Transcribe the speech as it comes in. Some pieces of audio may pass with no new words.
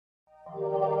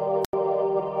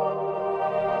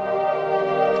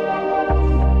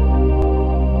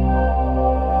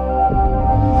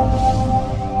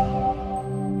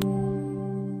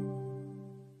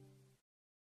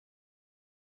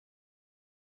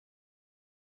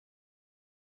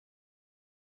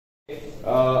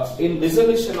In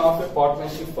dissolution of a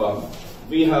partnership firm,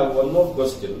 we have one more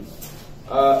question.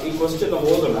 ಈ question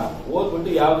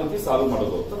ಓದ್ಬಿಟ್ಟು ಯಾವ ರೀತಿ solve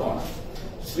ಮಾಡೋದು ಅಂತ ನೋಡೋಣ.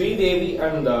 Sridevi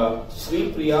and Sri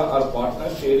Priya are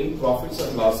partners sharing profits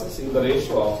and losses in the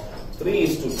ratio of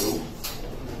 3:2.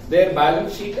 Their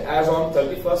balance sheet as on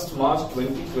 31st March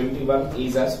 2021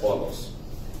 is as follows.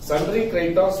 Sundry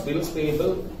creditors, bills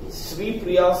payable, Sri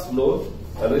Priya's loan,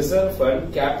 reserve fund,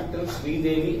 capital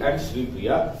Sridevi and Sri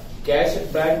Priya, cash at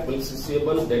bank, bills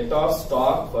receivable, debtors,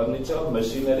 stock, furniture,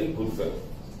 machinery, goodwill.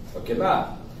 Okay, now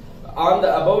on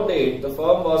the above date, the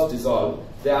firm was dissolved.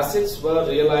 The assets were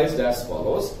realized as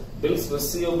follows: bills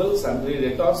receivable, sundry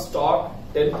debtors, stock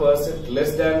 10%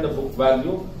 less than the book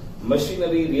value,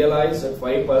 machinery realized at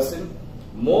 5%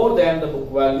 more than the book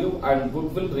value, and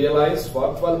goodwill realized for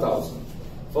 12,000.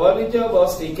 Furniture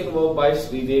was taken over by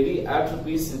Sridevi at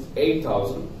rupees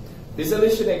 8,000.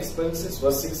 Dissolution expenses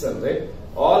were 600.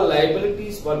 All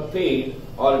liabilities were paid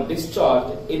or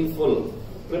discharged in full.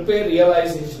 Prepare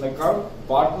realization account,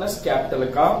 partners capital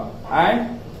account, and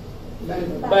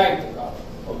bank account.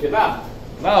 Okay,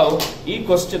 now ಈ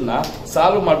question ನ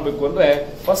solve ಮಾಡಬೇಕು ಅಂದ್ರೆ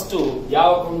first ಯಾವ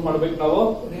account ಮಾಡಬೇಕು ನಾವು?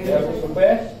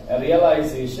 Prepare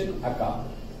realisation account.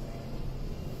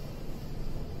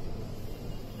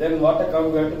 Then what account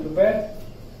we have to prepare?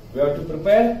 We have to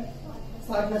prepare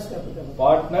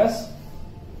partners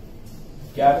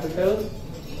capital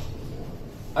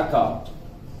account.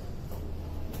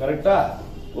 ಕರೆಕ್ಟಾ?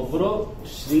 ಒಬ್ರು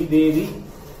ಶ್ರೀದೇವಿ,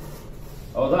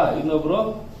 ಹೌದಾ? ಇನ್ನೊಬ್ರು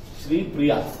ಶ್ರೀ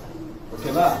ಪ್ರಿಯಾ.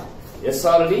 ಓಕೆನಾ?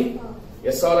 SRD,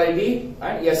 SRID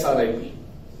and SRIP.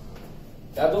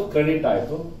 ಅದು ಕ್ರೆಡಿಟ್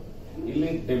ಆಯ್ತು.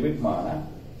 ಇಲ್ಲಿ ಡೆಬಿಟ್ ಮಾಡೋಣ.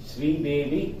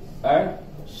 ಶ್ರೀದೇವಿ ಅಂಡ್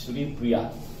ಶ್ರೀ ಪ್ರಿಯಾ.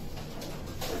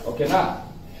 ಓಕೆನಾ?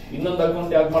 ಇನ್ನೊಂದು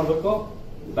ಅಕೌಂಟ್ ಯಾವ್ದು ಮಾಡಬೇಕು?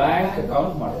 ಬ್ಯಾಂಕ್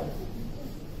ಅಕೌಂಟ್ ಮಾಡಬೇಕು.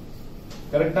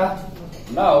 ಕರೆಕ್ಟಾ?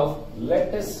 Now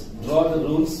let us draw the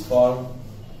rules for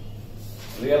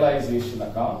realization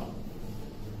account.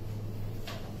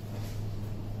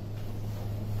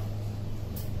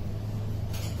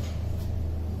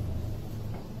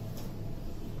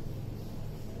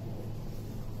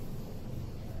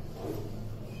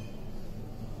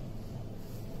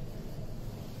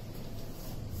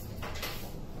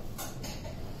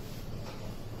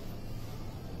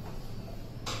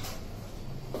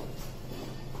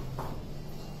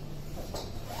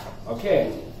 Okay,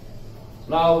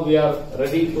 now we are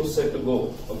ready to set to go.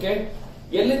 Okay,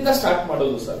 ಎಲ್ಲಿಂದ ಸ್ಟಾರ್ಟ್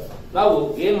ಮಾಡೋದು ಸರ್? ನಾವು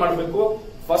ಏನ್ ಮಾಡಬೇಕು?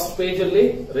 ಫಸ್ಟ್ ಪೇಜ್ ಅಲ್ಲಿ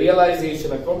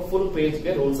ರಿಯಲೈಸೇಷನ್ ಅಕೌಂಟ್ ಫುಲ್ ಪೇಜ್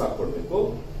ಗೆ ರೂಲ್ಸ್ ಹಾಕೊಡ್ಬೇಕು.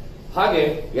 ಹಾಗೆ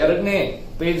ಎರಡನೇ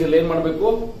ಪೇಜ್ ಅಲ್ಲಿ ಏನ್ ಮಾಡಬೇಕು?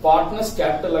 Partners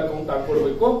capital account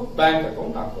ಹಾಕೊಡ್ಬೇಕು, bank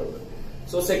account ಹಾಕೊಡ್ಬೇಕು.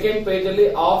 So second page ಅಲ್ಲಿ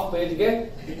ಆಫ್ ಪೇಜ್ ಗೆ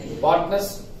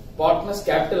ಪಾರ್ಟ್ನರ್ಸ್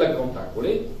ಕ್ಯಾಪಿಟಲ್ ಅಕೌಂಟ್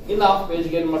ಹಾಕೊಳ್ಳಿ. ಇನ್ ಆಫ್ ಪೇಜ್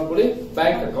ಗೆ ಏನ್ ಮಾಡ್ಕೊಳ್ಳಿ?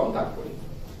 ಬ್ಯಾಂಕ್ ಅಕೌಂಟ್ ಹಾಕೊಳ್ಳಿ.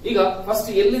 ಈಗ ಫಸ್ಟ್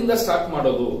ಎಲ್ಲಿಂದ ಸ್ಟಾರ್ಟ್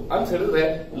ಮಾಡೋದು ಅಂತ ಹೇಳಿದ್ರೆ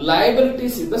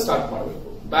ಲಯಬಿಲಿಟೀಸ್ ಇಂದ ಸ್ಟಾರ್ಟ್ ಮಾಡಬೇಕು,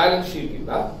 ಬ್ಯಾಲೆನ್ಸ್ ಶೀಟ್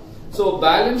ಇಂದ. ಸೊ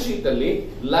ಬ್ಯಾಲೆನ್ಸ್ ಶೀಟ್ ಅಲ್ಲಿ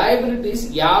ಲಯಬಿಲಿಟೀಸ್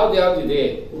ಯಾವ್ದ್ಯಾವ್ದಿದೆ,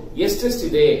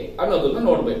 ಎಷ್ಟೆಷ್ಟಿದೆ ಅನ್ನೋದನ್ನ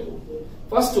ನೋಡ್ಬೇಕು.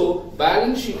 ಫಸ್ಟ್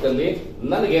ಬ್ಯಾಲೆನ್ಸ್ ಶೀಟ್ ಅಲ್ಲಿ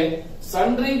ನನಗೆ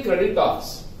ಸನ್ಡ್ರಿ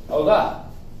ಕ್ರೆಡಿಟಾರ್ಸ್, ಹೌದಾ?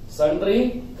 Sundry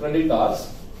creditors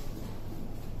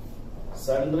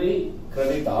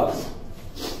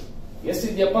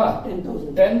ಎಷ್ಟಿದೆಯಪ್ಪ?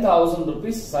 10,000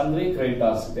 rupees sundry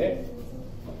creditors ಇದೆ.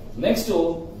 ನೆಕ್ಸ್ಟ್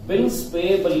ಬಿಲ್ಸ್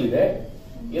ಪೇಯಬಲ್ ಇದೆ.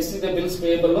 ಎಷ್ಟಿದೆ ಬಿಲ್ಸ್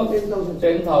ಪೇಯಬಲ್?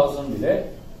 10,000 ಇದೆ.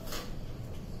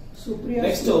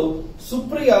 Next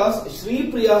Shri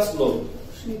Priya's loan.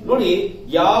 ನೋಡಿ,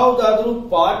 ಯಾವ್ದಾದ್ರೂ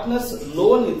ಪಾರ್ಟ್ನರ್ಸ್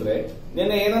ಲೋನ್ ಇದ್ರೆ,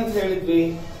 ನೆನ್ನೆ ಏನಂತ ಹೇಳಿದ್ವಿ?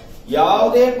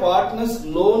 ಯಾವುದೇ ಪಾರ್ಟ್ನರ್ಸ್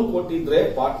ಲೋನ್ ಕೊಟ್ಟಿದ್ರೆ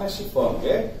ಪಾರ್ಟ್ನರ್ಶಿಪ್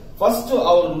ಫರ್ಮ್ಗೆ ಫಸ್ಟ್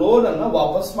ಅವ್ರ ಲೋನ್ ಅನ್ನ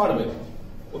ವಾಪಸ್ ಮಾಡಬೇಕು.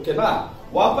 ಓಕೆನಾ?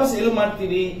 ವಾಪಸ್ ಎಲ್ಲಿ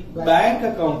ಮಾಡ್ತೀವಿ? ಬ್ಯಾಂಕ್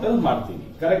ಅಕೌಂಟ್ ಅಲ್ಲಿ ಮಾಡ್ತೀವಿ.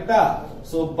 ಕರೆಕ್ಟಾ?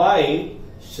 ಸೊ ಬೈ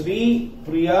ಶ್ರೀ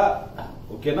ಪ್ರಿಯಾ,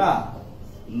 ಓಕೆನಾ,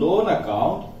 ಲೋನ್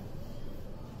ಅಕೌಂಟ್.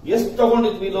 ಎಷ್ಟು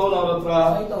ತಗೊಂಡಿದ್ವಿ ಲೋನ್ ಅವ್ರ ಹತ್ರ?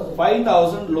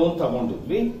 5,000 ಲೋನ್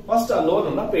ತಗೊಂಡಿದ್ವಿ. ಫಸ್ಟ್ ಆ ಲೋನ್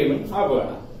ಅನ್ನ ಪೇಮೆಂಟ್ ಮಾಡೋಣ.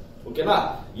 ಓಕೆನಾ?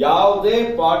 ಯಾವುದೇ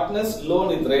ಪಾರ್ಟ್ನರ್ಸ್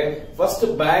ಲೋನ್ ಇದ್ರೆ ಫಸ್ಟ್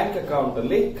ಬ್ಯಾಂಕ್ ಅಕೌಂಟ್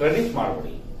ಅಲ್ಲಿ ಕ್ರೆಡಿಟ್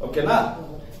ಮಾಡ್ಬಿಡಿ. ಓಕೆನಾ?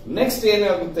 ನೆಕ್ಸ್ಟ್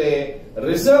ಏನಾಗುತ್ತೆ?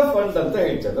 ರಿಸರ್ವ್ ಫಂಡ್ ಅಂತ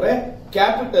ಹೇಳ್ತಿದ್ರೆ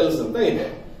ಕ್ಯಾಪಿಟಲ್ಸ್ ಅಂತ ಇದೆ.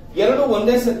 ಎರಡು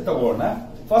ಒಂದೇ ಸೆಟ್ ತಗೋಣ.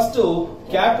 ಫಸ್ಟ್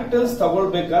ಕ್ಯಾಪಿಟಲ್ಸ್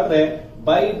ತಗೊಳ್ಬೇಕಾದ್ರೆ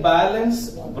ಬೈ ಬ್ಯಾಲೆನ್ಸ್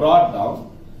ಬ್ರಾಡ್ ಡೌನ್.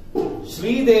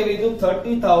 ಶ್ರೀದೇವಿದು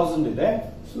 30,000 ಇದೆ.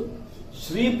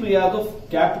 ಶ್ರೀ ಪ್ರಿಯಾದು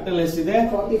ಕ್ಯಾಪಿಟಲ್ ಎಷ್ಟಿದೆ?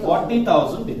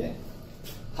 40,000 ಇದೆ.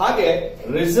 ಹಾಗೆ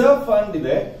ರಿಸರ್ವ್ ಫಂಡ್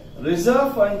ಇದೆ.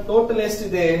 ರಿಸರ್ವ್ ಫಂಡ್ ಟೋಟಲ್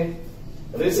ಎಷ್ಟಿದೆ?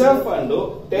 ರಿಸರ್ವ್ ಫಂಡ್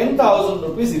 10,000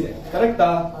 rupees ಇದೆ. ಕರೆಕ್ಟಾ?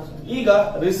 ಈಗ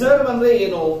ರಿಸರ್ವ್ ಅಂದ್ರೆ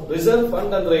ಏನು? ರಿಸರ್ವ್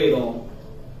ಫಂಡ್ ಅಂದ್ರೆ ಏನು?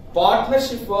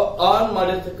 ಪಾರ್ಟ್ನರ್ಶಿಪ್ ಅರ್ನ್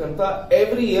ಮಾಡಿರ್ತಕ್ಕಂಥ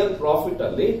ಎವ್ರಿ ಇಯರ್ ಪ್ರಾಫಿಟ್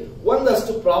ಅಲ್ಲಿ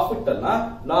ಒಂದಷ್ಟು ಪ್ರಾಫಿಟ್ ಅನ್ನ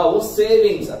ನಾವು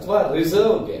ಸೇವಿಂಗ್ಸ್ ಅಥವಾ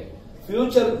ರಿಸರ್ವ್ಗೆ,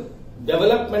 ಫ್ಯೂಚರ್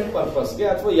ಡೆವಲಪ್ಮೆಂಟ್ ಪರ್ಪಸ್ಗೆ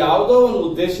ಅಥವಾ ಯಾವುದೋ ಒಂದು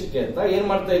ಉದ್ದೇಶಕ್ಕೆ ಅಂತ ಏನ್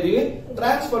ಮಾಡ್ತಾ ಇದೀವಿ?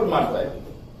 ಟ್ರಾನ್ಸ್ಫರ್ ಮಾಡ್ತಾ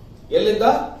ಇದೀವಿ. ಎಲ್ಲಿಂದ?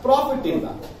 ಪ್ರಾಫಿಟ್ ಇಂದ.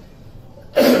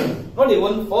 ನೋಡಿ,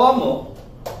 ಒಂದು ಫರ್ಮ್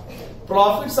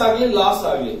ಪ್ರಾಫಿಟ್ಸ್ ಆಗ್ಲಿ ಲಾಸ್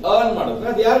ಆಗ್ಲಿ ಅರ್ನ್ ಮಾಡಿದ್ರೆ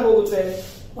ಅದು ಯಾರಿಗೆ ಹೋಗುತ್ತೆ?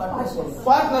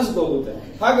 ಪಾರ್ಟ್ನರ್ಸ್ ಹೋಗುತ್ತೆ.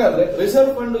 ಹಾಗಾದ್ರೆ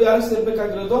ರಿಸರ್ವ್ ಫಂಡ್ ಯಾರಿಗೆ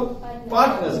ಸೇರ್ಬೇಕಾಗಿರೋದು?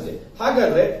 ಪಾರ್ಟ್ನರ್ಸ್ಗೆ.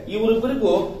 ಹಾಗಾದ್ರೆ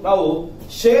ಇವರಿಬ್ಬರಿಗೂ ನಾವು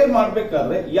ಶೇರ್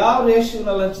ಮಾಡ್ಬೇಕಾದ್ರೆ ಯಾವ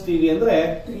ರೇಷಿಯೋನಲ್ಲಿ ಹಂಚ್ತೀವಿ ಅಂದ್ರೆ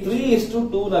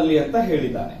 3:2 ನಲ್ಲಿ ಅಂತ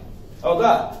ಹೇಳಿದ್ದಾನೆ.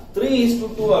 ಹೌದಾ?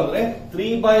 3:2 ಅಂದ್ರೆ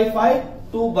 3/5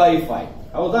 2/5.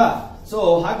 ಹೌದಾ? ಸೊ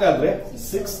ಹಾಗಾದ್ರೆ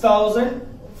 6,000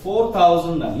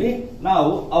 4,000 ನಲ್ಲಿ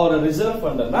ನಾವು ಅವರ ರಿಸರ್ವ್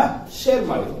ಫಂಡ್ ಅನ್ನ ಶೇರ್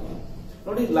ಮಾಡಿದ್ವಿ.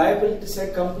 ನೋಡಿ, ಲಯಬಿಲಿಟಿ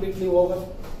ಸೈಡ್ ಕಂಪ್ಲೀಟ್ಲಿ ಓವರ್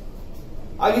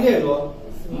ಆಗಿದೆ ಅಲ್ವಾ?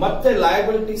 ಮತ್ತೆ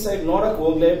ಲಯಬಿಲಿಟಿ ಸೈಡ್ ನೋಡಕ್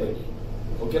ಹೋಗ್ಲೇಬೇಡಿ.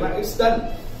 ಓಕೆನಾ? It's done.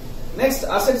 Next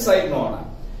asset side ನೋಡೋಣ.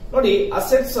 ನೋಡಿ,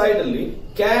 ಅಸೆಟ್ ಸೈಡ್ ಅಲ್ಲಿ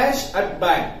ಕ್ಯಾಶ್ ಅಟ್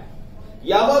ಬ್ಯಾಂಕ್.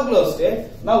 ಯಾವಾಗ್ಲೂ ಅಷ್ಟೇ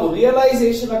ನಾವು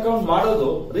ರಿಯಲೈಸೇಷನ್ ಅಕೌಂಟ್ ಮಾಡೋದು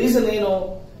ರೀಸನ್ ಏನು?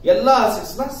 ಎಲ್ಲಾ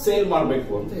ಅಸೆಟ್ಸ್ ನ ಸೇಲ್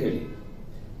ಮಾಡಬೇಕು ಅಂತ ಹೇಳಿ.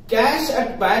 ಕ್ಯಾಶ್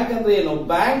ಅಟ್ ಬ್ಯಾಂಕ್ ಅಂದ್ರೆ ಏನು?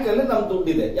 ಬ್ಯಾಂಕ್ ಅಲ್ಲಿ ನಮ್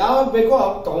ದುಡ್ಡಿದೆ, ಯಾವಾಗ ಬೇಕೋ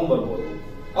ಅವಾಗ ತಗೊಂಡ್ಬರ್ಬೋದು.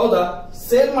 ಹೌದಾ?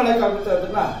 ಸೇಲ್ ಮಾಡಕ್ಕಾಗುತ್ತೆ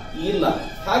ಅದನ್ನ? ಇಲ್ಲ.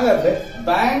 ಹಾಗಾದ್ರೆ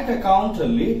ಬ್ಯಾಂಕ್ ಅಕೌಂಟ್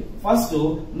ಅಲ್ಲಿ ಫಸ್ಟ್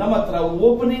ನಮ್ಮ ಹತ್ರ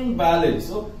ಓಪನಿಂಗ್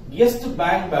ಬ್ಯಾಲೆನ್ಸ್ ಎಷ್ಟು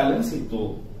ಬ್ಯಾಂಕ್ ಬ್ಯಾಲೆನ್ಸ್ ಇತ್ತು?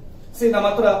 ನಮ್ಮ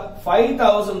ಹತ್ರ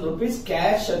 5,000 rupees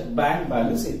cash at bank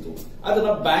balance ಇತ್ತು.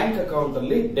 ಅದನ್ನ ಬ್ಯಾಂಕ್ ಅಕೌಂಟ್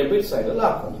ಅಲ್ಲಿ ಡೆಬಿಟ್ ಸೈಡ್ ಅಲ್ಲಿ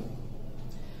ಹಾಕೊಳ್ಳಿ.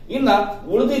 ಇನ್ನ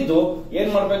ಉಳಿದಿದ್ದು ಏನ್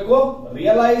ಮಾಡಬೇಕು?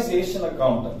 ರಿಯಲೈಸೇಷನ್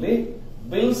ಅಕೌಂಟ್ ಅಲ್ಲಿ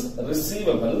ಬಿಲ್ಸ್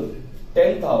ರಿಸೀವಬಲ್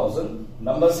 10,000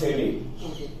 ನಂಬರ್ಸ್ ಹೇಳಿ.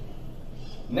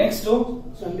 Next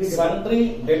sundry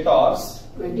ಡೆಟಾರ್ಸ್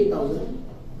 20,000,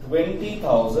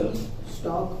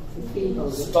 stock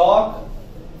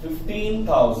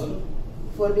 15,000,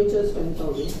 furnitures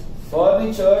 10,000,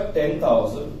 furniture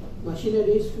 10,000,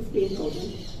 machineries 15,000,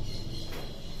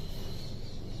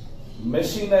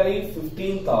 machinery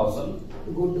 15,000,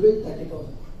 goodwill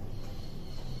 30,000,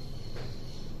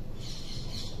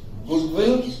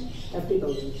 goodwill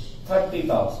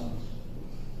 30,000.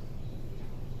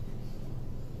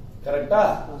 ಕರೆಕ್ಟಾ?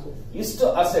 ಇಷ್ಟು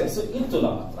ಅಸೆಟ್ಸ್ ಇತ್ತು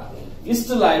ನಮ್ಮ ಹತ್ರ,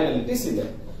 ಇಷ್ಟು ಲಯಬಿಲಿಟೀಸ್ ಇದೆ.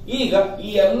 ಈಗ ಈ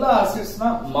ಎಲ್ಲ ಅಸೆಟ್ಸ್ ನ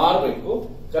ಮಾರಬೇಕು.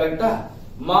 ಕರೆಕ್ಟಾ?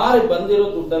 ಮಾರಿ ಬಂದಿರೋ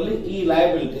ದುಡ್ಡಲ್ಲಿ ಈ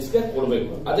ಲಯಬಿಲಿಟೀಸ್ ಗೆ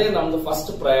ಕೊಡ್ಬೇಕು. ಅದೇ ನಮ್ದು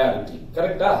ಫಸ್ಟ್ ಪ್ರಯಾರಿಟಿ.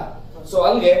 ಕರೆಕ್ಟಾ? ಸೊ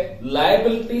ಅಲ್ಲಿಗೆ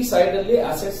ಲಯಬಿಲಿಟಿ ಸೈಡ್ ಅಲ್ಲಿ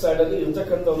ಅಸೆಟ್ ಸೈಡ್ ಅಲ್ಲಿ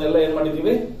ಇರ್ತಕ್ಕಂಥವನ್ನೆಲ್ಲ ಏನ್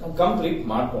ಮಾಡಿದೀವಿ? ಕಂಪ್ಲೀಟ್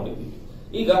ಮಾಡ್ಕೊಂಡಿದೀವಿ.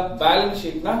 ಈಗ ಬ್ಯಾಲೆನ್ಸ್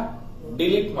ಶೀಟ್ ನ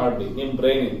ಡಿಲೀಟ್ ಮಾಡ್ಬಿಡಿ ನಿಮ್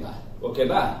ಬ್ರೈನ್ ಇಂದ.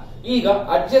 ಓಕೆನಾ? ಈಗ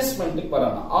ಅಡ್ಜಸ್ಟ್ಮೆಂಟ್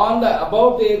ಬರೋಣ. On the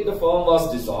about date the firm was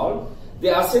dissolve, the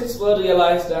assets var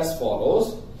realised as follows.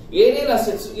 ಏನೇನ್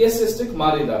ಅಸೆಟ್ಸ್ ಎಷ್ಟಕ್ಕೆ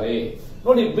ಮಾರಿದ್ದಾರೆ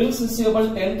ನೋಡಿ. ಬಿಲ್ಸ್ ರಿಸೀವಬಲ್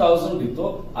 10,000 ಇತ್ತು,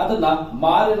 ಅದನ್ನ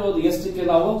ಮಾರಿರೋದು ಎಷ್ಟಕ್ಕೆ?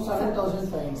 ನಾವು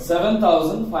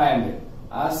 7,500.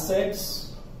 ಅಸೆಟ್ಸ್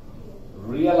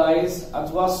ರಿಯಲೈಸ್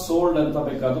ಅಥವಾ ಸೋಲ್ಡ್ ಅಂತ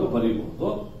ಬೇಕಾದ್ರೂ ಬರೀಬಹುದು.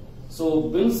 ಸೊ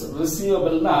ಬಿಲ್ಸ್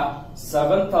ರಿಸೀವಬಲ್ ನ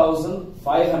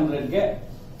 7,500 ಗೆ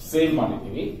ಸೇಲ್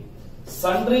ಮಾಡಿದೀವಿ.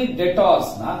 ಸನ್ಡ್ರಿ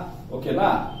ಡೆಟಾರ್ಸ್ ನ, ಓಕೆನಾ,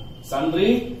 ಸನ್ಡ್ರಿ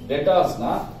ಡೆಟಾರ್ಸ್ ನ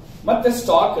ಮತ್ತೆ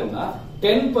ಸ್ಟಾಕ್ ಅನ್ನ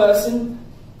 10%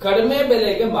 ಕಡಿಮೆ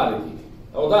ಬೆಲೆಗೆ ಮಾರಿದೀವಿ.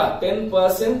 ಹೌದಾ?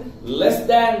 10% less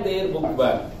than there book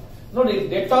value. ನೋಡಿ,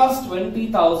 ಡೆಟಾರ್ಸ್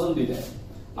 20,000 ಇದೆ,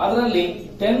 ಅದರಲ್ಲಿ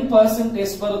 10%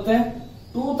 ಎಷ್ಟು ಬರುತ್ತೆ?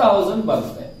 2,000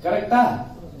 ಬರುತ್ತೆ. ಕರೆಕ್ಟಾ?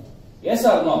 S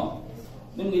R no?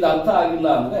 ನಿಮ್ಗೆ ಇದು ಅರ್ಥ ಆಗಿಲ್ಲ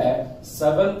ಅಂದ್ರೆ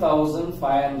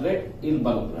 7,500 ಇಲ್ಲಿ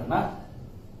ಬರುತ್ತೆ.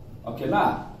 ಓಕೆನಾ?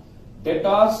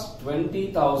 ಡೆಟಾರ್ಸ್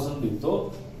 20,000 ಇತ್ತು,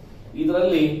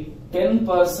 ಇದರಲ್ಲಿ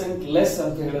 10% ಲೆಸ್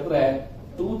ಅಂತ ಹೇಳಿದ್ರೆ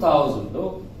 2,000,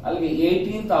 ಅಲ್ಲಿಗೆ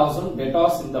 18,000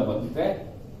 ಡೆಟಾರ್ಸ್ ಇಂದ ಬಂದಿದೆ.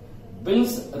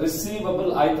 ಬಿಲ್ಸ್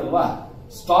ರಿಸೀವಬಲ್ ಆಯ್ತಲ್ವಾ?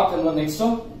 ಸ್ಟಾಕ್ ಅಲ್ವಾ? ನೆಕ್ಸ್ಟ್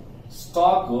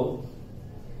ಸ್ಟಾಕ್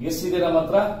ಎಷ್ಟಿದೆ ನಮ್ಮ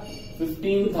ಹತ್ರ?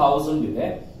 15,000 ಇದೆ.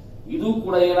 ಇದು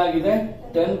ಕೂಡ ಏನಾಗಿದೆ?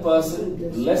 10%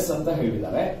 ಲೆಸ್ ಅಂತ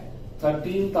ಹೇಳಿದ್ದಾರೆ,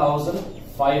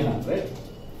 13,500.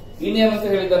 ಇನ್ನೇನಂತ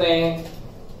ಹೇಳಿದ್ದಾನೆ?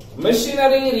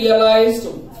 Machinery realised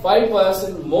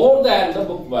 5% more than the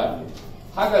book value.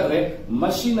 ಹಾಗಾದ್ರೆ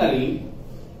ಮಷಿನರಿ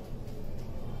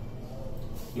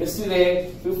ಎಷ್ಟಿದೆ?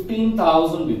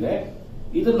 15,000 ಇದೆ.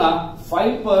 ಇದನ್ನ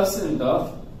 5%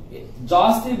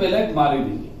 ಜಾಸ್ತಿ ಬೆಲೆಗೆ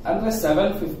ಮಾರಿದೀವಿ, ಅಂದ್ರೆ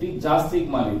 750 ಜಾಸ್ತಿಗೆ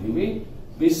ಮಾರಿದೀವಿ.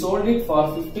 V sold it for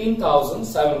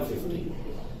 15,750.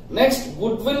 Next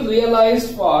goodwill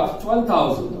realised for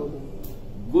 12,000.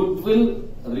 Goodwill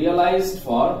realised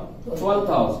for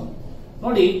 12,000.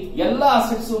 ನೋಡಿ, ಎಲ್ಲ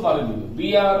ಅಸೆಟ್ಸ್ ಮಾರಿದೀವಿ.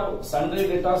 BR, ಸನ್ಡ್ರಿ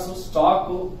ಡೆಟಾರ್ಸ್,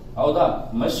 ಸ್ಟಾಕ್, ಹೌದಾ,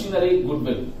 ಮಷಿನರಿ,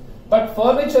 ಗುಡ್ವಿಲ್. ಬಟ್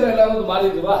ಫರ್ನಿಚರ್ ಎಲ್ಲಾದ್ರೂ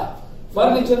ಮಾರಿದೀವಾ?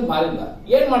 ಫರ್ನಿಚರ್ ಮಾರಿಲ್ಲ.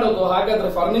 ಏನ್ ಮಾಡೋದು? ಹಾಗಾದ್ರೆ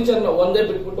ಫರ್ನಿಚರ್ ನ ಒಂದೇ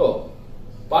ಬಿಟ್ಬಿಟ್ಟು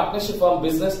ಪಾರ್ಟ್ನರ್ಶಿಪ್ ಫಾರ್ಮ್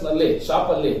ಬಿಸ್ನೆಸ್ ನಲ್ಲಿ ಶಾಪ್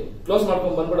ಅಲ್ಲಿ ಕ್ಲೋಸ್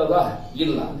ಮಾಡ್ಕೊಂಡು ಬಂದ್ಬಿಡೋದ?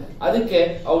 ಇಲ್ಲ. ಅದಕ್ಕೆ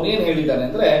ಅವನೇನ್ ಹೇಳಿದಾನೆ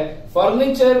ಅಂದ್ರೆ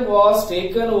furniture was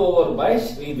taken over by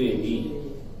Sridevi.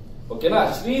 ಓಕೆನಾ?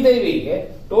 ಶ್ರೀದೇವಿಗೆ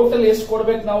ಟೋಟಲ್ ಎಷ್ಟು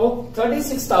ಕೊಡ್ಬೇಕು ನಾವು?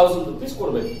 36,000 rupees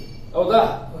ಕೊಡ್ಬೇಕು. ಹೌದಾ?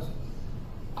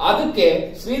 ಅದಕ್ಕೆ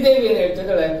ಶ್ರೀದೇವಿ ಏನ್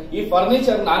ಹೇಳ್ತಿದ್ದಾಳೆ, ಈ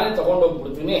ಫರ್ನಿಚರ್ ನಾನೇ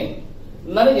ತಗೊಂಡೋಗ್ಬಿಡ್ತೀನಿ,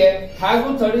 ನನಗೆ ಹೇಗೂ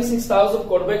 36,000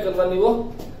 ಕೊಡ್ಬೇಕಲ್ವಾ ನೀವು,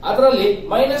 ಅದರಲ್ಲಿ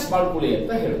ಮೈನಸ್ ಮಾಡ್ಕೊಳ್ಳಿ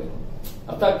ಅಂತ ಹೇಳಿದ್ರು.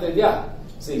 ಅರ್ಥ ಆಗ್ತಾ ಇದೆಯಾ?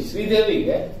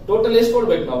 ಶ್ರೀದೇವಿಗೆ ಟೋಟಲ್ ಎಷ್ಟು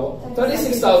ಕೊಡ್ಬೇಕು ನಾವು?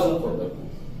 36,000 ಕೊಡ್ಬೇಕು.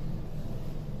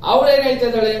 ಅವ್ರು ಏನ್ ಹೇಳ್ತಾ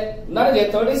ಇದ್ದಾಳೆ, ನನಗೆ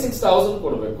 36,000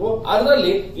 ಕೊಡ್ಬೇಕು,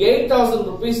 ಅದರಲ್ಲಿ 8,000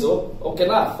 ರುಪೀಸ್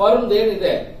ಓಕೆನಾ ಫರ್ಮ್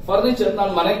ಏನಿದೆ ಫರ್ನಿಚರ್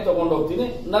ನಾನು ಮನೆಗೆ ತಗೊಂಡು ಹೋಗ್ತೀನಿ,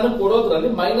 ನನಗೆ ಕೊಡೋದ್ರಲ್ಲಿ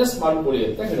ಮೈನಸ್ ಮಾಡ್ಕೊಳ್ಳಿ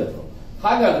ಅಂತ ಹೇಳಿದ್ರು.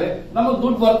 ಹಾಗಾದ್ರೆ ನಮಗ್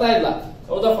ದುಡ್ಡು ಬರ್ತಾ ಇಲ್ಲ,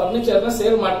 ಹೌದಾ? ಫರ್ನಿಚರ್ ನ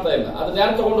ಸೇಲ್ ಮಾಡ್ತಾ ಇಲ್ಲ. ಅದನ್ನ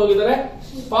ಯಾರು ತಗೊಂಡು ಹೋಗಿದ್ದಾರೆ?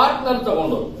 ಪಾರ್ಟ್ನರ್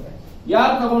ತಗೊಂಡು ಹೋಗಿದ್ದಾರೆ.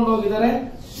 ಯಾರು ತಗೊಂಡು ಹೋಗಿದ್ದಾರೆ?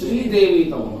 ಶ್ರೀದೇವಿ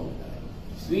ತಗೊಂಡು ಹೋಗಿದ್ದಾರೆ.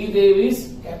 ಶ್ರೀದೇವಿಸ್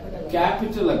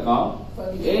capital account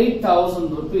 8,000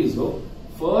 rupees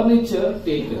furniture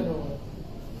taken.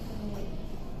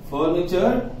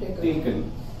 Furniture taken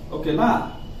ಓಕೆನಾ?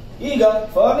 ಈಗ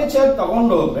ಫರ್ನಿಚರ್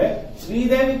ತಗೊಂಡು ಹೋದ್ರೆ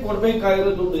ಶ್ರೀದೇವಿ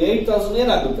ಕೊಡ್ಬೇಕಾಗಿರೋ ದುಡ್ಡು 8,000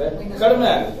 ಏನಾಗುತ್ತೆ? ಕಡಿಮೆ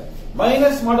ಆಗುತ್ತೆ.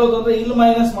 ಮೈನಸ್ ಮಾಡೋದಂದ್ರೆ ಇಲ್ಲಿ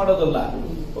ಮೈನಸ್ ಮಾಡೋದಲ್ಲ,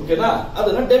 ಓಕೆನಾ?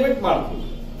 ಅದನ್ನ ಡೆಬಿಟ್ ಮಾಡ್ತೀವಿ.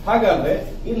 ಹಾಗಾದ್ರೆ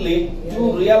ಇಲ್ಲಿ ಟು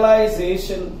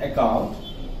ರಿಯಲೈಸೇಷನ್ ಅಕೌಂಟ್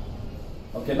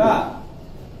ಓಕೆನಾ,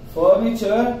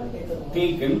 ಫರ್ನಿಚರ್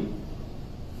ಟೇಕನ್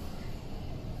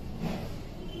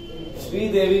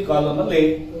ಶ್ರೀದೇವಿ ಕಾಲಮ್ ಅಲ್ಲಿ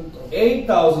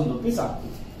 8,000 rupees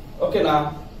ಆಗ್ತದೆ. ಓಕೆನಾ?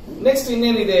 ನೆಕ್ಸ್ಟ್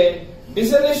ಇನ್ನೇನಿದೆ?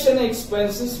 ಡಿಸಲ್ಯೂಷನ್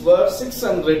ಎಕ್ಸ್ಪೆನ್ಸಸ್ ವರ್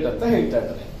 600 ಅಂತ ಹೇಳ್ತಾ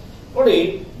ಇದ್ದಾರೆ. ನೋಡಿ,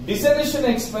 ಡಿಸಲ್ಯೂಷನ್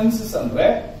ಎಕ್ಸ್ಪೆನ್ಸಸ್ ಅಂದ್ರೆ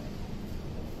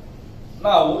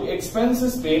ನಾವು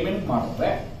ಎಕ್ಸ್ಪೆನ್ಸಸ್ ಪೇಮೆಂಟ್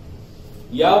ಮಾಡಿದ್ರೆ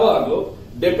ಯಾವಾಗಲೂ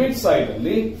ಡೆಬಿಟ್ ಸೈಡ್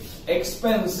ಅಲ್ಲಿ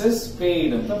ಎಕ್ಸ್ಪೆನ್ಸಸ್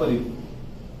ಪೇಯ್ಡ್ ಅಂತ ಬರೀತೀವಿ.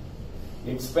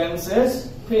 Expenses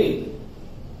paid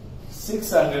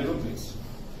 600 rupees.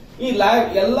 ಈ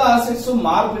ಎಲ್ಲ ಅಸೆಟ್ಸ್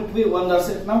ಮಾರ್ಬಿಟ್ವಿ, ಒಂದು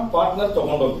ಅಸೆಟ್ ನ ಪಾರ್ಟ್ನರ್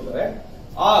ತಗೊಂಡೋಗಿದ್ದಾರೆ.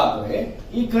 ಆದ್ರೆ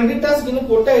ಈ ಕ್ರೆಡಿಟರ್ಸ್ ಇನ್ನು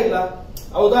ಕೊಟ್ಟೇ ಇಲ್ಲ,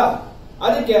 ಹೌದಾ?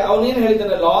 ಅದಕ್ಕೆ ಅವನೇನ್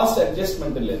ಹೇಳ್ತಾನೆ ಲಾಸ್ಟ್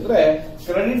ಅಡ್ಜಸ್ಟ್ಮೆಂಟ್ ಅಲ್ಲಿ ಅಂದ್ರೆ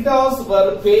ಕ್ರೆಡಿಟರ್ಸ್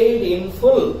ವರ್ ಪೇಡ್ ಇನ್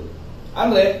ಫುಲ್.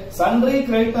 ಅಂದ್ರೆ ಸನ್ರಿ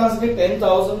ಕ್ರೆಡಿಟರ್ಸ್ ಗೆ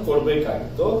 10,000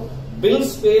 ಕೊಡ್ಬೇಕಾಗಿತ್ತು,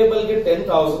 ಬಿಲ್ಸ್ ಪೇಯಬಲ್ ಗೆ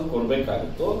 10,000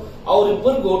 ಕೊಡ್ಬೇಕಾಗಿತ್ತು.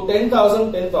 ಅವರಿಬ್ಬರಿಗೂ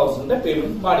 10,000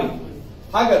 ಪೇಮೆಂಟ್ ಮಾಡಿದ್ವಿ.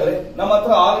 ಹಾಗಾದ್ರೆ ನಮ್ಮ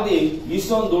ಹತ್ರ ಆಲ್ರೆಡಿ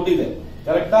ಇಷ್ಟೊಂದು ದುಡ್ಡಿದೆ,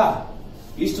 ಕರೆಕ್ಟಾ?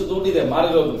 ಇಷ್ಟು ದುಡ್ಡಿದೆ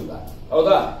ಮಾಡಿರೋದ್ರಿಂದ,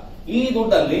 ಹೌದಾ? ಈ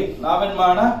ದುಡ್ಡಲ್ಲಿ ನಾವೇನ್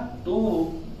ಮಾಡೋಣ? To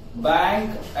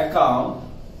bank account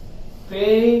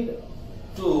paid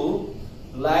to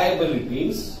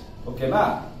liabilities ಓಕೆನಾ,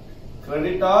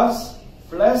 ಕ್ರೆಡಿಟರ್ಸ್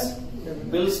ಪ್ಲಸ್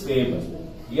ಬಿಲ್ಸ್ ಪೇಬಲ್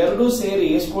ಎರಡು ಸೇರಿ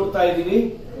ಎಷ್ಟು ಕೊಡ್ತಾ ಇದೀವಿ?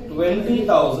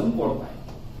 20,000 ಕೊಡ್ತಾ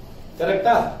ಇದ್ದೀವಿ,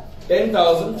 ಕರೆಕ್ಟಾ?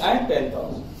 10,000 and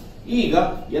 10,000. ಈಗ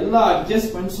ಎಲ್ಲ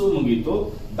ಅಡ್ಜಸ್ಟ್ಮೆಂಟ್ಸ್ ಮುಗೀತು,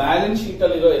 ಬ್ಯಾಲೆನ್ಸ್ ಶೀಟ್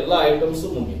ಅಲ್ಲಿ ಇರೋ ಎಲ್ಲ ಐಟಮ್ಸ್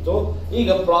ಮುಗೀತು. ಈಗ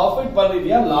ಪ್ರಾಫಿಟ್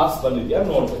ಬಂದಿದ್ಯಾ ಲಾಸ್ ಬಂದಿದ್ಯಾ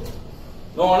ನೋಡ್ಬೇಕು.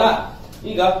 ನೋಡೋಣ.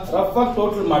 ಈಗ ರಫ್ ಆಗಿ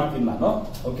ಟೋಟಲ್ ಮಾಡ್ತೀನಿ ನಾನು,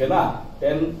 ಓಕೆನಾ?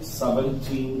 10,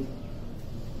 17,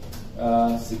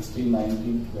 16,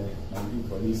 19, 20,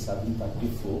 27,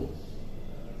 34,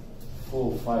 4,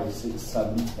 5, 6,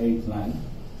 7, 8, 9.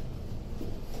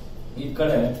 ಈ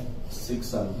ಕಡೆ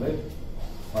 600,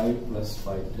 5 plus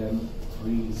 5, 10,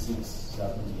 3, 6,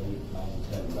 7, 8, 9,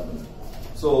 10, 11.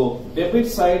 ಸೊ ಡೆಬಿಟ್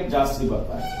ಸೈಡ್ ಜಾಸ್ತಿ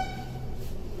ಬರ್ತಾ ಇದೆ.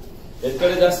 ಎಷ್ಟ್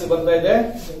ಕಡೆ ಜಾಸ್ತಿ ಬರ್ತಾ ಇದೆ?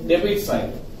 Debit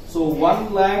side. ಸೊ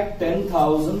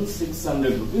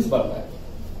 1,10,600 rupees ಬರ್ತಾ ಇದೆ.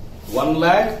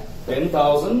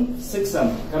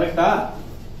 1,10,600 ಕರೆಕ್ಟಾ?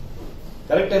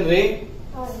 ಕರೆಕ್ಟ್ ಏನ್ರಿ?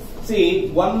 ಸಿ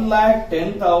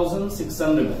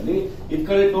 1,10,600 ಅಲ್ಲಿ ಇದ್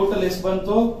ಕಡೆ ಟೋಟಲ್ ಎಷ್ಟು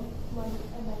ಬಂತು?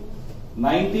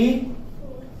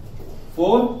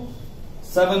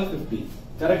 94,750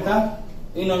 ಕರೆಕ್ಟಾ?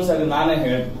 ಇನ್ನೊಂದ್ಸರಿ ನಾನೇ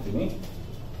ಹೇಳ್ಬಿಡ್ತೀನಿ.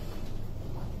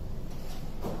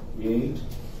 8,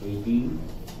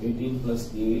 18 plus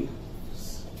 8,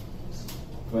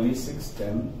 26,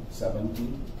 10,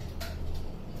 17,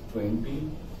 20,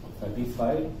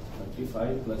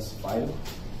 35 plus 5,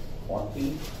 40,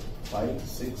 5,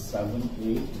 6, 7,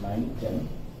 8, 9, 10,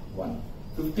 1.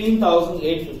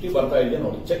 15,850 ಬರ್ತಾ ಇದೆ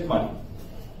ನೋಡಿ, ಚೆಕ್ ಮಾಡಿ.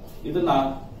 ಇದನ್ನ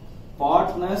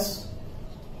ಪಾರ್ಟ್ನರ್ಸ್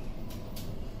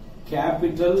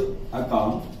ಕ್ಯಾಪಿಟಲ್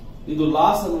ಅಕೌಂಟ್. ಇದು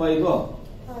ಲಾಸ್ ಅಲ್ವಾ? ಇದು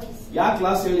ಯಾಕೆ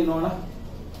ಲಾಸ್ ಹೇಳಿ ನೋಡೋಣ.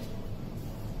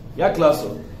 ಯಾಕೆ ಲಾಸ್?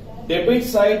 ಡೆಬಿಟ್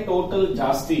ಸೈಡ್ ಟೋಟಲ್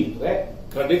ಜಾಸ್ತಿ ಇದ್ರೆ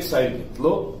ಕ್ರೆಡಿಟ್ ಸೈಡ್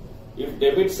ಗಿಂತಲೂ, if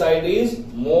debit side is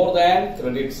more than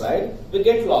credit side we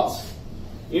get loss.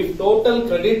 If total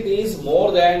credit is more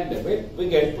than debit we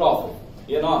get profit.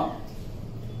 ಏನೋ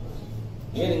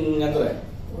ಏನ್ ಹಿಂಗಂದ್ರೆ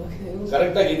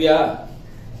ಕರೆಕ್ಟ್ ಆಗಿದ್ಯಾ?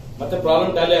 ಮತ್ತೆ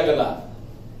ಪ್ರಾಬ್ಲಮ್ ಟ್ಯಾಲಿ ಆಗಲ್ಲ.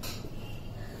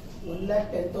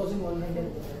 1,10,100.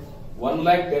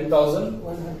 1,10,000.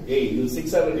 ಇದು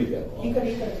 600 ಇದೆ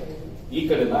ಈ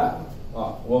ಕಡೆನಾ?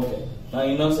 ಓಕೆ, ನಾನು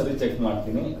ಇನ್ನೊಂದ್ಸರಿ ಚೆಕ್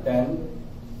ಮಾಡ್ತೀನಿ. 10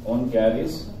 on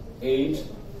carries 8,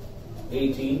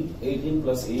 18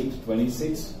 plus 8,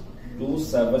 26, 2,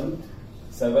 7,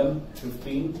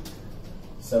 15,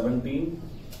 17,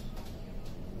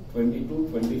 22,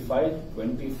 25,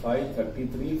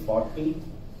 33,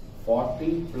 40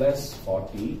 plus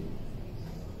 40,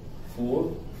 4,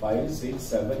 5, 6,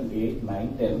 7, 8, 9,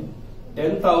 10,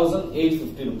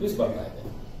 10,850 rupees ಬರ್ತಾ ಇದೆ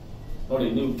ನೋಡಿ.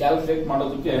 ನೀವು ಕ್ಯಾಲ್ಕುಲೇಟ್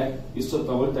ಮಾಡೋದಕ್ಕೆ ಇಷ್ಟು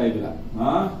ತಗೊಳ್ತಾ ಇದ್ದೀರಾ.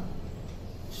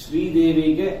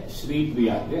 ಶ್ರೀದೇವಿಗೆ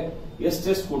ಶ್ರೀಪ್ರಿಯಾಗೆ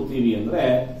ಎಷ್ಟೆಷ್ಟು ಕೊಡ್ತೀವಿ ಅಂದ್ರೆ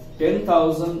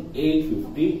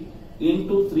 10,850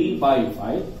 ಇಂಟು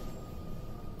 3/5.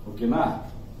 ಓಕೆನಾ?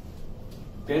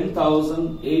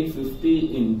 10,850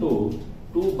 ಇಂಟು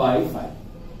 2/5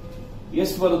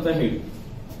 ಎಷ್ಟು ಬರುತ್ತೆ ಹೇಳಿ?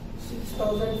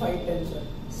 6,510 sir.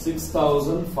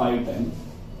 6,510.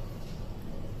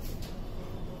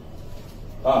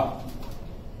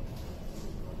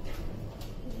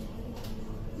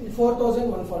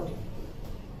 4,140.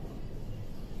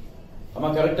 ಅಮ್ಮ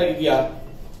ಕರೆಕ್ಟ್ ಆಗಿದೆಯಾ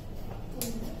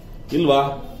ಇಲ್ವಾ?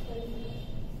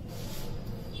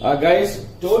 Guys,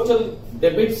 total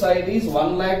debit side is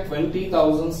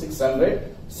 1,20,600.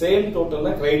 Same total ನ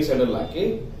ಕ್ರೆಡಿಟ್ ಸೈಡ್ ಅಲ್ಲಿ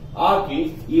ಹಾಕಿ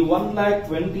ಈ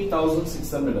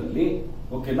 1,20,600 ಅಲ್ಲಿ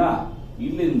ಓಕೆನಾ,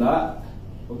 ಇಲ್ಲಿಂದ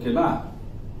ಓಕೆನಾ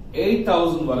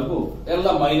 8,000 ವರೆಗೂ ಎಲ್ಲ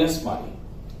ಮೈನಸ್ ಮಾಡಿ.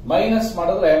 ಮೈನಸ್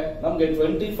ಮಾಡಿದ್ರೆ ನಮ್ಗೆ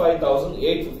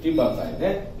 25,850 ಬರ್ತಾ ಇದೆ.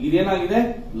 ಇದೇನಾಗಿದೆ?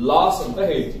 ಲಾಸ್ ಅಂತ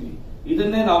ಹೇಳ್ತೀವಿ.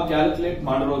 ಇದನ್ನೇ ನಾವು ಕ್ಯಾಲ್ಕುಲೇಟ್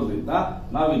ಮಾಡಿರೋದ್ರಿಂದ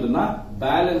ನಾವು ಇದನ್ನ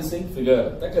ಬ್ಯಾಲೆನ್ಸಿಂಗ್ ಫಿಗರ್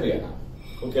ಅಂತ ಕರೆಯೋಣ.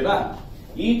 ಓಕೆನಾ?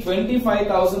 ಈ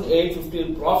 25,850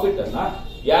 ಪ್ರಾಫಿಟ್ ಅನ್ನ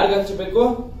ಯಾರಿಗೆ ಹಂಚಬೇಕು?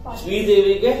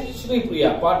 ಶ್ರೀದೇವಿಗೆ ಶ್ರೀಪ್ರಿಯಾ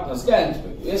ಪಾರ್ಟ್ನರ್ಸ್ಗೆ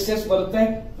ಹಂಚಬೇಕು. ಎಷ್ಟೆಷ್ಟು ಬರುತ್ತೆ?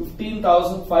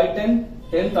 15,510,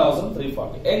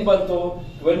 10,340. ಹೆಂಗ್ ಬಂತು?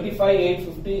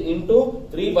 25,850 ಇಂಟು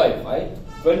 3/5,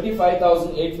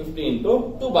 25,850 ಇಂಟು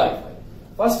 2/5.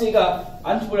 ಫಸ್ಟ್ ಈಗ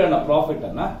ಹಂಚ್ಬಿಡೋಣ ಪ್ರಾಫಿಟ್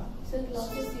ಅನ್ನ.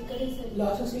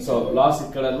 ಸೊ ಲಾಸ್ ಈ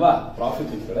ಕಡೆ ಅಲ್ವಾ,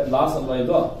 ಪ್ರಾಫಿಟ್ ಈ ಕಡೆ, ಲಾಸ್ ಅಲ್ವಾ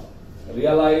ಇದು?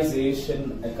 Realisation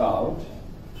account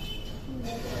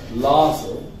loss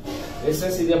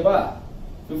ಎಷ್ಟೆಷ್ಟಿದೆಯಪ್ಪ?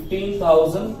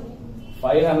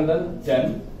 15,510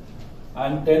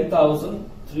 and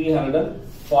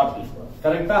 10,340.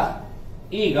 ಕರೆಕ್ಟಾ?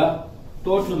 ಈಗ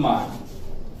ಟೋಟಲ್ ಮಾಡಿ.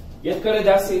 ಎಷ್ಟ್ ಕಡೆ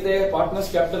ಜಾಸ್ತಿ ಇದೆ? Partners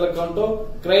capital account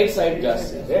credit side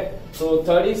ಜಾಸ್ತಿ ಇದೆ. So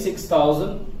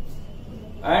 36,000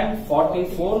 and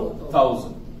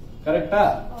 44,000. ಕರೆಕ್ಟಾ?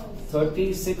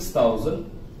 36,000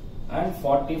 and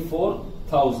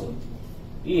 44,000.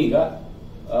 ಈಗ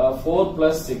 4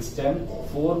 plus 610,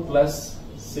 4 plus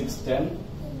 610,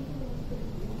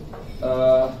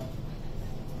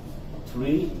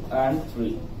 3 and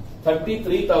 3,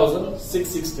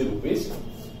 33,660 rupees.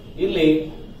 ಇಲ್ಲಿ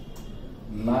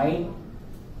 9,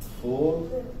 4,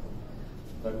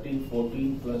 13, 14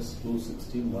 plus 2,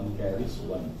 16, 1 carries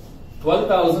 1,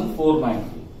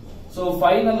 12,490. ಸೊ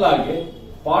ಫೈನಲ್ ಆಗಿ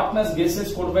ಪಾರ್ಟ್ನರ್ಸ್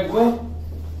ಗೆಸಸ್ ಕೊಡಬೇಕು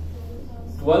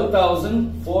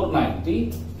 12,490,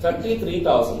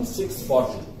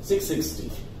 33,640, 660.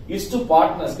 ಇಷ್ಟು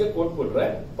ಪಾರ್ಟ್ನರ್ಸ್ ಗೆ ಕೊಟ್ಬಿಟ್ರೆ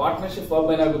ಪಾರ್ಟ್ನರ್ಶಿಪ್ ಫಾರ್ಮ್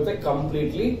ಏನಾಗುತ್ತೆ?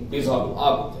 ಕಂಪ್ಲೀಟ್ಲಿ ಡಿಸಾಲ್ವ್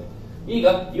ಆಗುತ್ತೆ. ಈಗ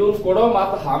ಇವ್ರು ಕೊಡೋ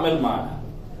ಮಾತು ಆಮೇಲೆ ಮಾಡೋಣ.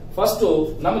 ಫಸ್ಟ್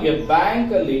ನಮಗೆ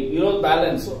ಬ್ಯಾಂಕ್ ಅಲ್ಲಿ ಇರೋ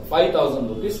ಬ್ಯಾಲೆನ್ಸ್ 5,000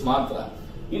 rupees ಮಾತ್ರ.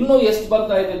 ಇನ್ನು ಎಷ್ಟು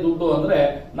ಬರ್ತಾ ಇದೆ ದುಡ್ಡು ಅಂದ್ರೆ,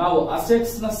 ನಾವು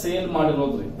ಅಸೆಟ್ಸ್ ನ ಸೇಲ್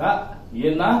ಮಾಡಿರೋದ್ರಿಂದ,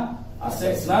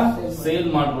 ಅಸೆಟ್ಸ್ ನ ಸೇಲ್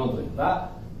ಮಾಡಿರೋದ್ರಿಂದ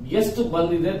ಎಷ್ಟು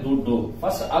ಬಂದಿದೆ ದುಡ್ಡು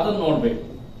ಫಸ್ಟ್ ಅದನ್ನ ನೋಡ್ಬೇಕು.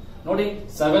 ನೋಡಿ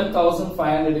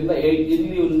 7,500 ಇಂದ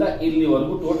ಇಲ್ಲಿಂದ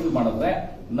ಇಲ್ಲಿವರೆಗೂ ಟೋಟಲ್ ಮಾಡಿದ್ರೆ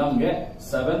ನಮ್ಗೆ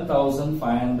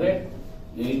 7,500,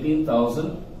 18,000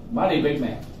 ಮಾಡಿ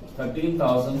ಬೇಕನೆ,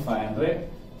 13,500,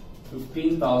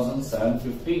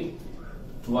 15,750,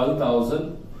 12,000,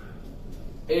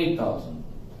 8,000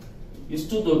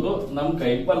 ಇಷ್ಟು ದುಡ್ಡು ನಮ್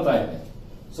ಕೈಗೆ ಬರ್ತಾ ಇದೆ.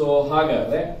 ಸೊ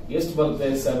ಹಾಗಾದ್ರೆ ಎಷ್ಟು ಬರುತ್ತೆ?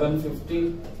 750,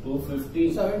 250,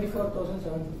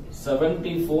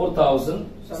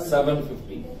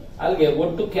 74,750. ಅಲ್ಲಿಗೆ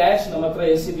ಒಟ್ಟು ಕ್ಯಾಶ್ ನಮ್ಮ ಹತ್ರ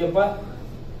ಎಷ್ಟಿದೆಯಪ್ಪ?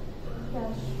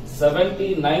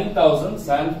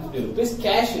 79,750 rupees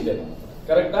ಕ್ಯಾಶ್ ಇದೆ.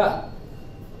 ಕರೆಕ್ಟಾ?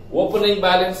 ಓಪನಿಂಗ್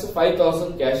ಬ್ಯಾಲೆನ್ಸ್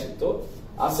 5,000 ಕ್ಯಾಶ್ ಇತ್ತು.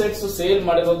 ಅಸೆಟ್ಸ್ ಸೇಲ್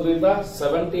ಮಾಡಿರೋದ್ರಿಂದ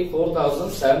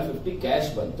 74,750 ಕ್ಯಾಶ್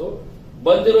ಬಂತು.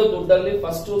 ಬಂದಿರೋ ದುಡ್ಡಲ್ಲಿ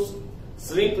first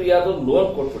ಶ್ರೀಪ್ರಿಯಾದು loan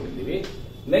ಕೊಟ್ಬಿಟ್ಟಿದ್ದೀವಿ.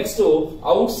 Next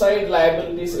out side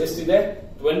liabilities ಎಷ್ಟಿದೆ?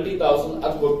 20,000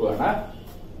 ಅದು ಕೊಟ್ಕೊಳ್ಳೋಣ,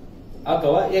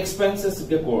 ಅಥವಾ ಎಕ್ಸ್ಪೆನ್ಸಸ್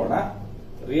ಗೆ ಕೊಡೋಣ.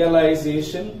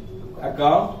 ರಿಯಲೈಸೇಷನ್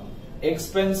ಅಕೌಂಟ್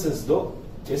ಎಕ್ಸ್ಪೆನ್ಸಸ್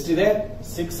ಎಷ್ಟಿದೆ?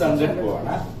 600 ಕೊಡೋಣ.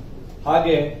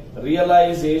 ಹಾಗೆ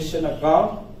ರಿಯಲೈಸೇಷನ್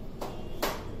ಅಕೌಂಟ್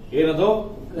ಏನದು?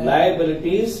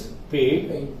 ಲಯಬಿಲಿಟೀಸ್ ಪೇಡ್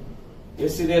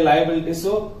ಎಷ್ಟಿದೆ? ಲಯಬಿಲಿಟೀಸ್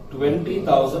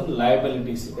 20,000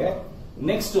 ಲಯಬಿಲಿಟೀಸ್ ಇದೆ.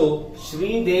 ನೆಕ್ಸ್ಟ್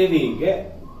ಶ್ರೀದೇವಿಗೆ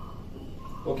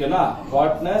ಓಕೆನಾ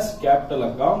ಪಾರ್ಟ್ನರ್ಸ್ ಕ್ಯಾಪಿಟಲ್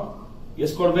ಅಕೌಂಟ್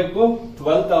ಎಷ್ಟು ಕೊಡಬೇಕು?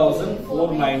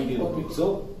 12,490 rupees.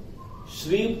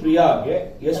 ಶ್ರೀಪ್ರಿಯಾಗೆ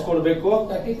ಎಷ್ಟು ಕೊಡಬೇಕು?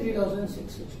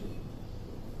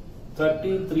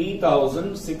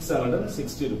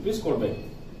 33,660 rupees ಕೊಡಬೇಕು.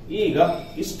 ಈಗ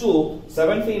ಇಷ್ಟು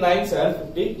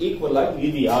 79,750 ಈಕ್ವಲ್ ಆಗಿ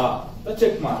ಇದೆಯಾ ಅಂತ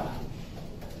ಚೆಕ್ ಮಾಡೋಣ.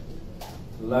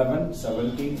 11,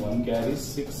 17, 1 carries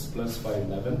 6 plus 5,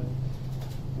 11,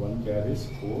 1 carries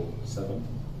 4, 7,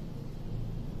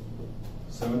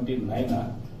 79.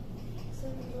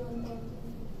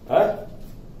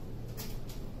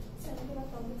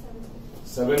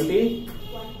 70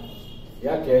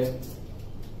 ಯಾಕೆ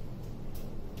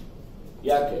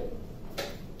ಯಾಕೆ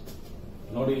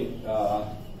ನೋಡಿ,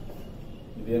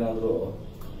 ಇದೇನಾದ್ರೂ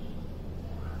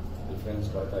ಡಿಫರೆನ್ಸ್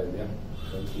ಬರ್ತಾ ಇದೆಯಾ?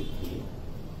 23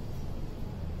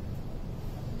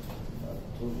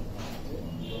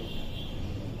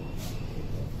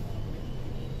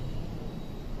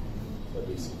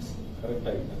 ಕರೆಕ್ಟ್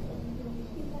ಆಗಿದೆ,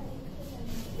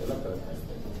 ಎಲ್ಲ ಕರೆಕ್ಟ್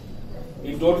ಆಗಿದೆ. ಈ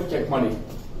ಟೋಟಲ್ ಚೆಕ್ ಮಾಡಿ,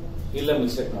 ಇಲ್ಲ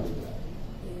ಮಿಸ್ಟೇಕ್ ಮಾಡಿದ್ಯಾ?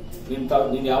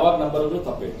 ನೀನ್ ಯಾವಾಗ ನಂಬರ್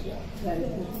ತಪ್ಪಿರ್ತೀಯ?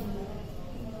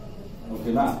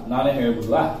 ಓಕೆನಾ? ನಾನೇ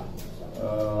ಹೇಳ್ಬಿಡ್ಲಾ?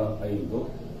 5 17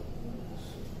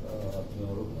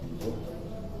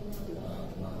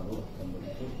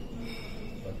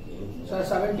 Sir,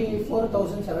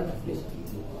 74,750.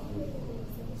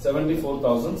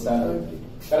 74,750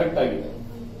 ಕರೆಕ್ಟ್ ಆಗಿದೆ.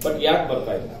 ಬಟ್ ಯಾಕೆ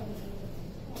ಬರ್ತಾ ಇಲ್ಲ?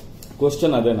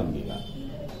 ಕ್ವಶನ್ ಅದೇ ನಮ್ಗೀಗ.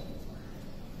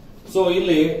 ಸೊ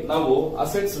ಇಲ್ಲಿ ನಾವು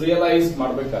ಅಸೆಟ್ಸ್ ರಿಯಲೈಸ್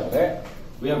ಮಾಡಬೇಕಾದ್ರೆ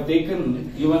we have taken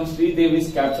even ಶ್ರೀದೇವಿಸ್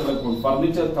capital account,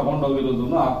 furniture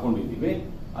ತಗೊಂಡೋಗಿರೋದನ್ನು ಹಾಕೊಂಡಿದೀವಿ.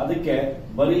 ಅದಕ್ಕೆ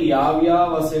ಬರೀ ಯಾವ್ಯಾವ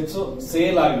ಅಸೆಟ್ಸ್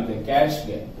ಸೇಲ್ ಆಗಿದೆ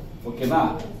ಕ್ಯಾಶ್ಗೆ, ಓಕೆನಾ?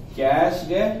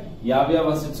 ಕ್ಯಾಶ್ಗೆ ಯಾವ್ಯಾವ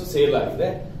ಅಸೆಟ್ಸ್ ಸೇಲ್ ಆಗಿದೆ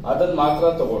ಅದನ್ನ ಮಾತ್ರ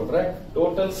ತಗೊಂಡ್ರೆ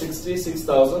ಟೋಟಲ್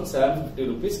 66,750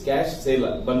 rupees ಕ್ಯಾಶ್ ಸೇಲ್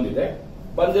ಬಂದಿದೆ.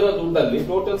 ಬಂದಿರೋ ದುಡ್ಡಲ್ಲಿ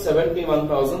ಟೋಟಲ್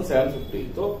 71,750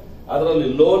 ಇತ್ತು. ಅದರಲ್ಲಿ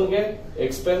ಲೋನ್ಗೆ,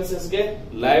 ಎಕ್ಸ್ಪೆನ್ಸಸ್ಗೆ,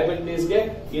 ಲಯಬಿಲಿಟೀಸ್ಗೆ,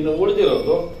 ಇನ್ನು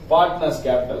ಉಳಿದಿರೋದು ಪಾರ್ಟ್ನರ್ಸ್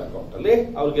ಕ್ಯಾಪಿಟಲ್ ಅಕೌಂಟ್ ಅಲ್ಲಿ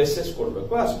ಅವ್ರಿಗೆ ಎಷ್ಟೆಷ್ಟು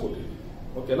ಕೊಡ್ಬೇಕು ಅಷ್ಟು ಕೊಟ್ಟಿದ್ದೀವಿ.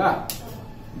 ಓಕೆನಾ?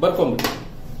 ಬರ್ಕೊಂಡ್ಬಿಟ್ಟು